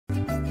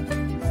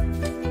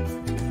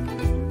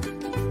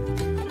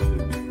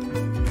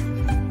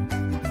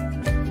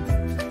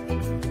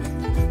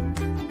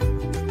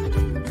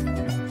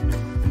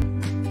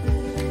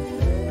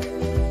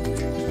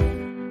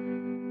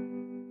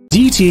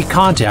DT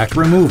contact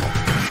removal.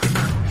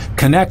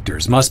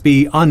 Connectors must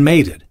be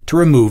unmated to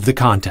remove the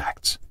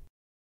contacts.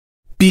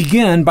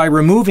 Begin by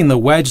removing the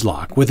wedge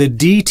lock with a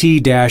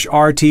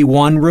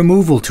DT-RT1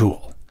 removal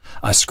tool,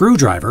 a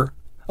screwdriver,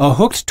 a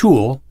hooked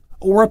tool,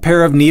 or a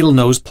pair of needle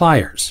nose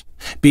pliers,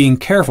 being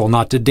careful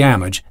not to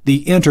damage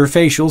the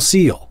interfacial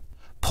seal.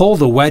 Pull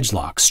the wedge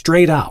lock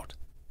straight out.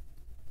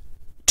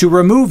 To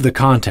remove the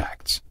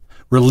contacts,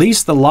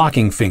 release the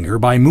locking finger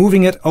by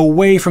moving it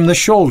away from the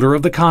shoulder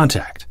of the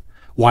contact,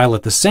 while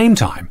at the same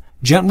time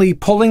gently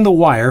pulling the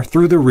wire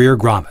through the rear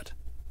grommet.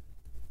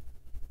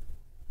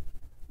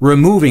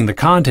 Removing the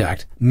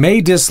contact may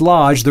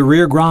dislodge the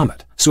rear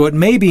grommet, so it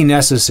may be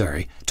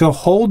necessary to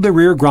hold the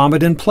rear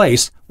grommet in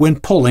place when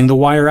pulling the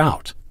wire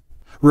out.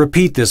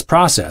 Repeat this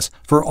process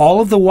for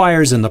all of the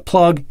wires in the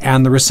plug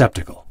and the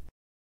receptacle.